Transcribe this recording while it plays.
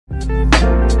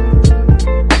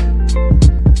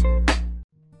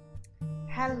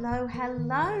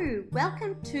Hello,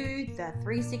 welcome to the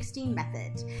 360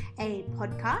 Method, a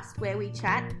podcast where we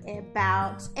chat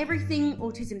about everything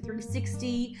Autism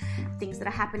 360, things that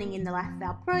are happening in the life of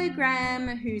our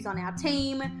program, who's on our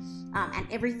team, and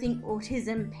everything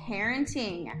autism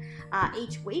parenting.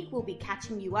 Each week we'll be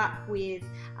catching you up with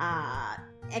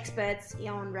experts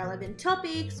on relevant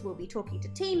topics. We'll be talking to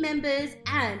team members,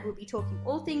 and we'll be talking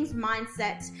all things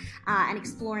mindset and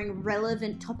exploring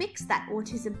relevant topics that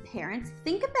autism parents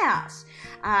think about.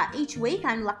 Each week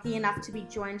I'm lucky enough to be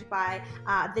joined by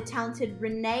the talented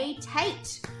Renae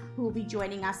Tate, who will be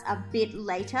joining us a bit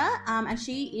later, and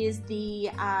she is the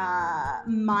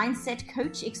mindset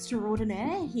coach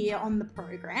extraordinaire here on the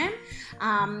program,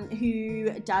 who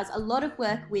does a lot of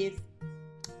work with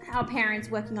our parents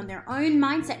working on their own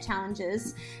mindset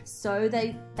challenges so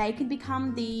they can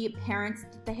become the parents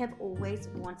that they have always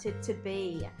wanted to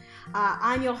be.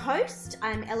 I'm your host.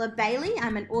 I'm Ella Bailey.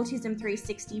 I'm an Autism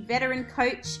 360 veteran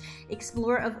coach,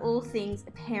 explorer of all things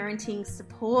parenting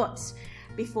support.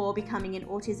 Before becoming an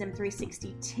Autism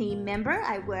 360 team member,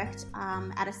 I worked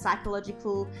at a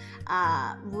psychological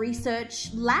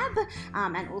research lab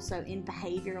and also in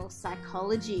behavioral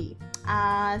psychology.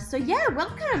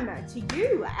 Welcome to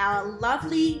you, our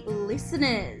lovely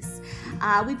listeners.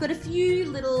 We've got a few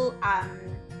little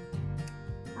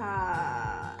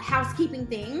housekeeping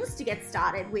things to get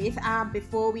started with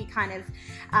before we kind of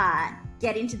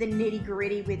get into the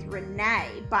nitty-gritty with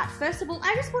Renae. But first of all,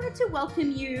 I just wanted to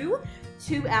welcome you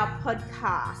to our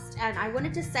podcast, and I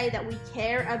wanted to say that we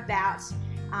care about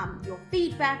your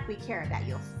feedback, we care about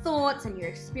your thoughts and your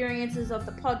experiences of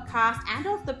the podcast and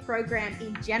of the program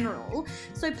in general.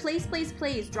 So please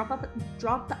drop us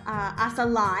a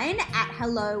line at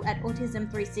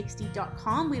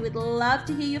hello@autism360.com. We would love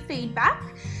to hear your feedback.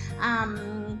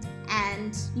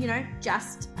 And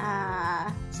just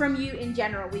from you in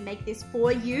general. We make this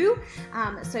for you,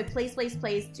 so please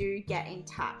do get in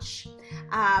touch.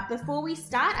 Before we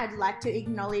start, I'd like to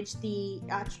acknowledge the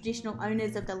traditional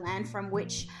owners of the land from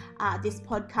which this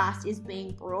podcast is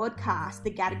being broadcast,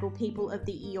 the Gadigal people of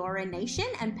the Eora Nation,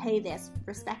 and pay their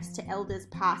respects to elders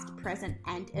past, present,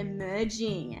 and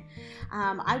emerging.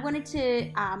 I wanted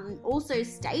to also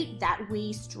state that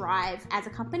we strive as a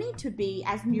company to be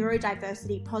as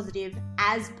neurodiversity positive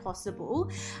as possible.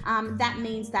 That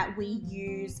means that we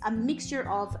use a mixture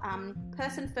of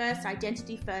person first,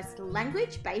 identity first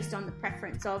language based on the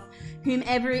preference of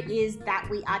whomever it is that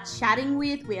we are chatting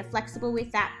with. We are flexible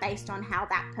with that based on how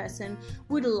that person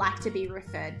would like to be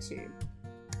referred to.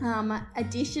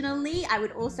 Additionally, I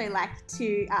would also like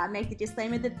to make the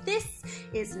disclaimer that this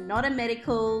is not a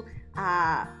medical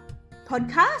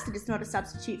podcast. It is not a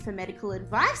substitute for medical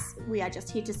advice. We are just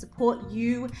here to support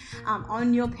you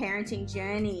on your parenting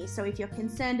journey. So if you're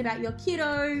concerned about your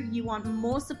kiddo, you want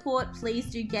more support, please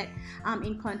do get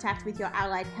in contact with your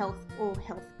allied health or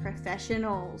health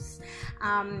professionals.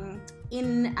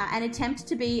 In an attempt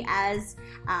to be as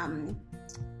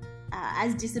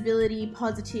disability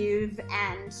positive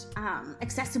and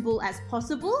accessible as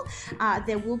possible,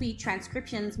 there will be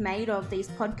transcriptions made of these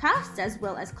podcasts as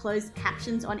well as closed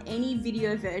captions on any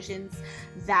video versions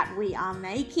that we are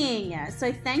making.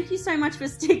 So thank you so much for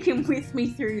sticking with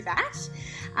me through that.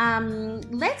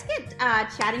 Let's get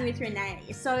chatting with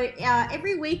Renae. So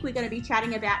every week we're going to be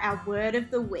chatting about our word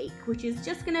of the week, which is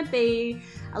just going to be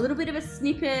a little bit of a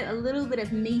snippet, a little bit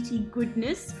of meaty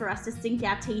goodness for us to sink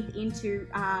our teeth into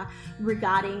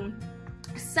regarding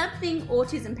something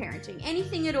autism parenting,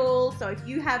 anything at all. So if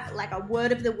you have like a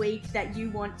word of the week that you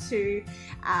want to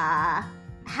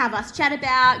have us chat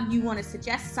about, you want to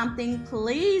suggest something,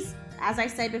 please, as I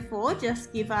said before,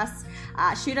 just give us,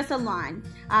 shoot us a line.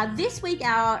 This week,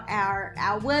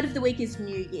 our word of the week is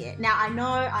New Year. Now, I know,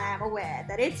 I am aware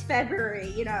that it's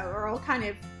February, we're all kind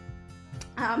of,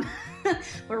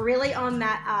 we're really on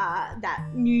that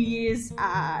New Year's,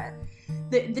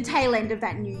 the tail end of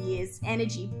that New Year's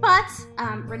energy. But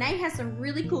Renae has some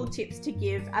really cool tips to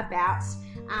give about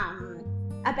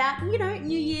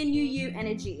New Year, New You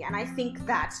energy. And I think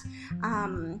that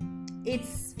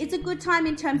it's a good time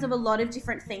in terms of a lot of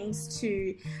different things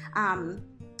to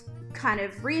kind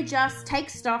of readjust, take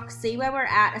stock, see where we're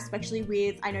at, especially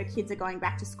with, I know kids are going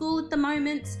back to school at the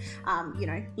moment,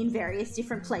 in various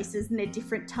different places and at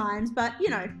different times, but,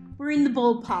 we're in the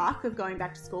ballpark of going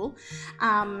back to school.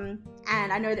 And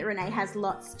I know that Renae has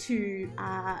lots to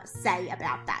say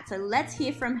about that. So let's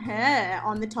hear from her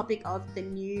on the topic of the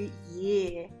new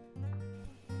year.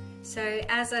 So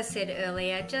as I said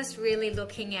earlier, just really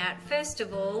looking at, first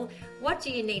of all, what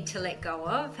do you need to let go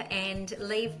of and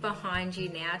leave behind you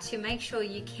now to make sure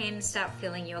you can start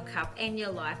filling your cup and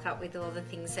your life up with all the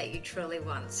things that you truly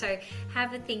want. So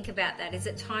have a think about that. Is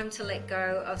it time to let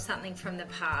go of something from the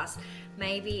past?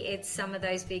 Maybe it's some of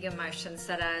those big emotions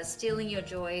that are stealing your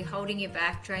joy, holding you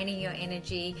back, draining your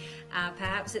energy.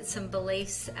 Perhaps it's some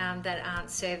beliefs that aren't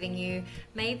serving you.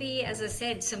 Maybe, as I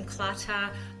said, some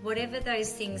clutter. Whatever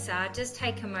those things are, just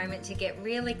take a moment to get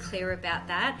really clear about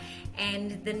that.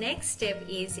 And the next step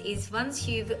is once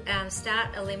you've start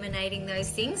eliminating those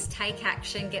things, take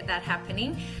action, get that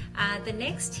happening. The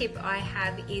next tip I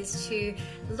have is to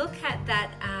look at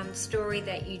that story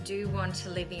that you do want to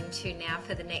live into now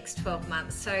for the next 12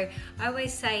 months. So I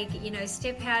always say,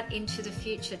 step out into the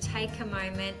future, take a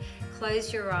moment,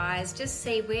 close your eyes, just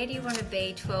see where do you want to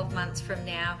be 12 months from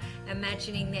now,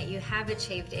 imagining that you have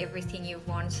achieved everything you've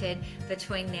wanted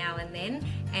between now and then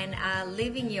and are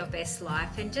living your best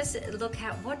life, and just look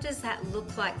at what does that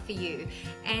look like for you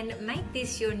and make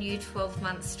this your new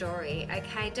 12-month story.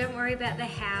 Okay, don't worry about the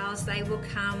hows, they will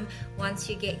come once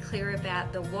you get clear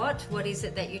about the what is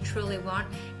it that you truly want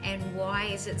and why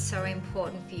is it so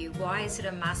important for you, why is it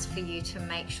a must for you to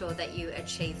make sure that you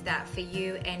achieve that for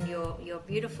you and your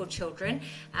beautiful children,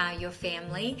 your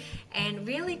family, and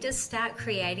really just start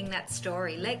creating that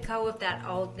story. Let go of that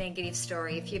old negative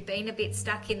story. If you've been a bit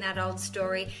stuck in that old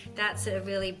story, that's a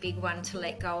really big one to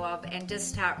let go of, and just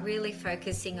start really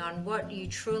focusing on what you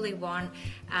truly want.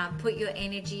 Put your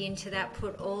energy into that,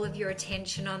 put all of your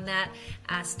attention on that,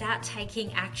 start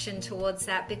taking action towards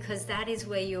that, because that is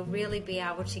where you'll really be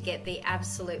able to get the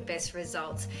absolute best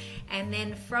results. And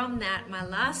then from that, my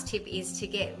last tip is to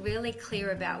get really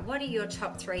clear about what are your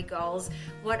top 3 goals,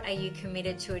 what are you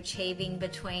committed to achieving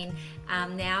between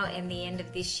now and the end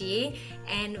of this year,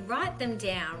 and write them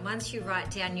down. Once you write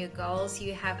down your goals,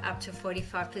 you have up to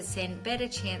 45% better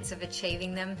chance of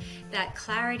achieving them. That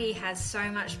clarity has so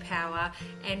much power,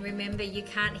 and remember, you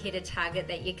can't hit a target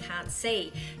that you can't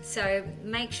see. So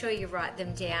make sure you write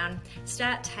them down,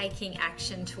 start taking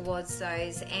action towards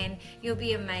those, and you'll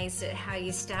be amazed at how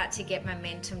you start to get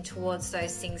momentum towards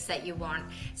those things that you want.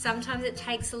 Sometimes it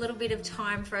takes a little bit of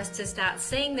time for us to start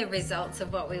seeing the results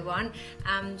of what we want.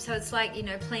 So it's like,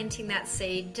 planting that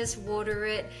seed, just water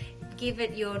it, give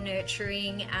it your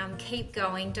nurturing, keep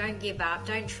going, don't give up,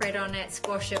 don't tread on it,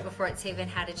 squash it before it's even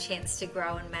had a chance to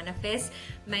grow and manifest.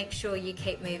 Make sure you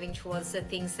keep moving towards the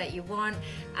things that you want.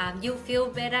 You'll feel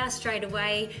better straight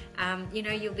away.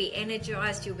 You'll be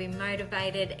energized, you'll be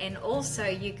motivated, and also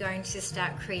you're going to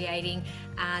start creating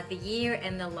the year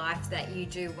and the life that you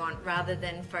do want, rather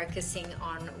than focusing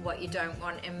on what you don't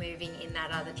want and moving in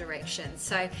that other direction.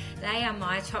 So they are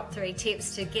my top 3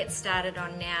 tips to get started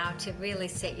on now, to really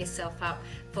set yourself up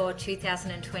for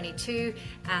 2022.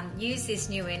 Use this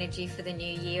new energy for the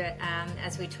new year,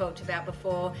 as we talked about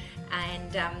before,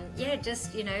 and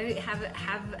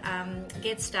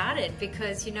get started,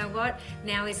 because you know what,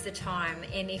 now is the time.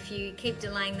 And if you keep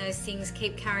delaying those things,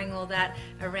 keep carrying all that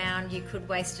around, you could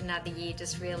waste another year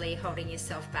just really holding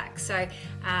yourself back. So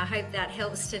I hope that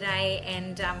helps today,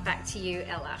 and back to you,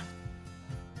 Ella.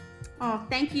 Oh,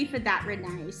 thank you for that,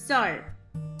 Renae. So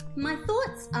my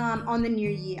thoughts on the new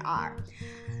year are,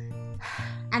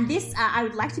 and this I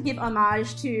would like to give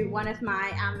homage to one of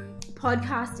my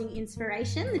podcasting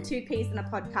inspiration, the 2 Ps in a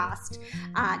Podcast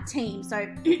team. So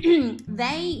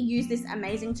they use this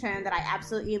amazing term that I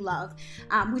absolutely love,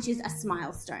 which is a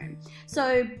milestone.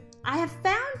 So I have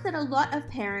found that a lot of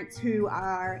parents who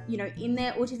are, in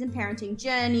their autism parenting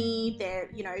journey,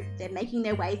 they're making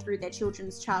their way through their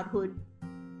children's childhood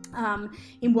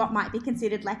in what might be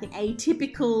considered like an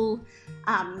atypical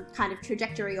kind of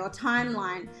trajectory or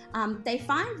timeline. They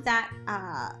find that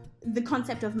the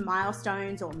concept of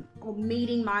milestones or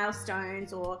meeting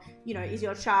milestones, or is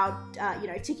your child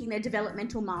ticking their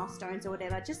developmental milestones or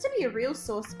whatever, just to be a real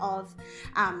source of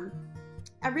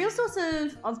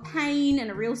pain,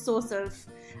 and a real source of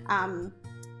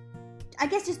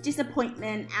just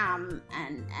disappointment,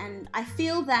 and I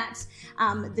feel that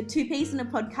the 2 Ps in a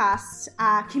Podcast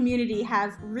community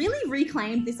have really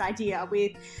reclaimed this idea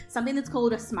with something that's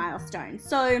called a milestone.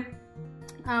 So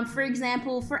for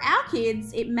example, for our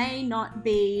kids, it may not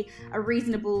be a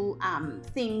reasonable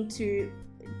thing to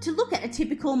look at a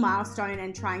typical milestone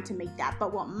and trying to meet that,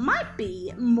 but what might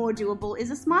be more doable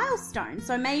is a milestone.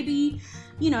 So maybe,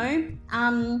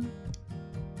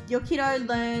 your kiddo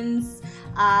learns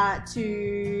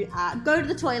to go to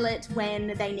the toilet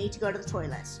when they need to go to the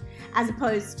toilet. as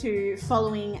opposed to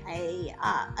following a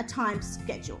time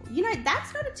schedule. You know,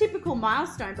 that's not a typical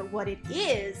milestone, but what it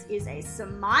is a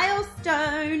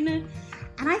milestone.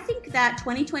 And I think that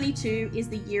 2022 is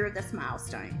the year of this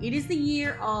milestone. It is the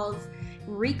year of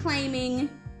reclaiming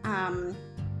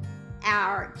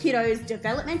our kiddos'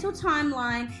 developmental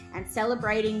timeline and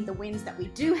celebrating the wins that we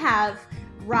do have,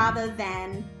 rather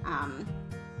than,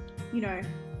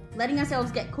 letting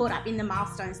ourselves get caught up in the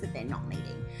milestones that they're not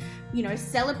meeting. You know,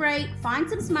 celebrate, find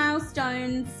some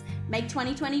milestones, make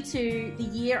 2022 the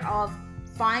year of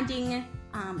finding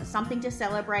something to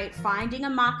celebrate, finding a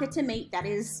marker to meet that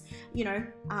is,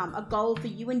 a goal for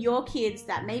you and your kids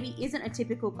that maybe isn't a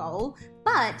typical goal,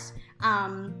 but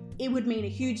it would mean a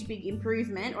huge big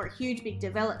improvement or a huge big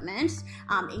development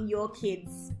in your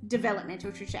kids'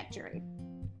 developmental trajectory.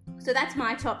 So that's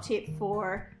my top tip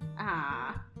for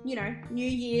new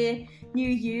year, new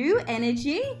you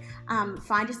energy.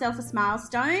 Find yourself a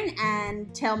milestone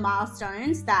and tell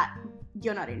milestones that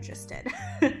you're not interested.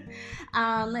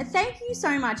 Thank you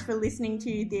so much for listening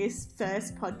to this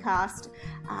first podcast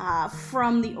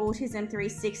from the Autism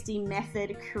 360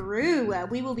 Method crew.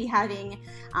 We will be having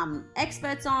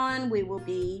experts on, we will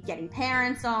be getting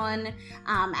parents on,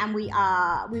 and we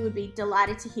would be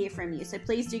delighted to hear from you. So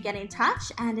please do get in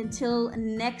touch, and until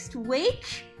next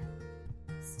week,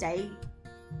 stay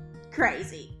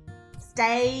crazy.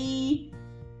 And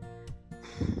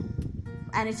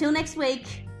until next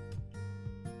week,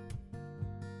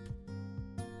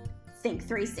 think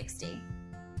 360.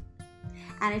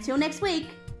 And until next week,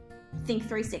 think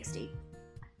 360.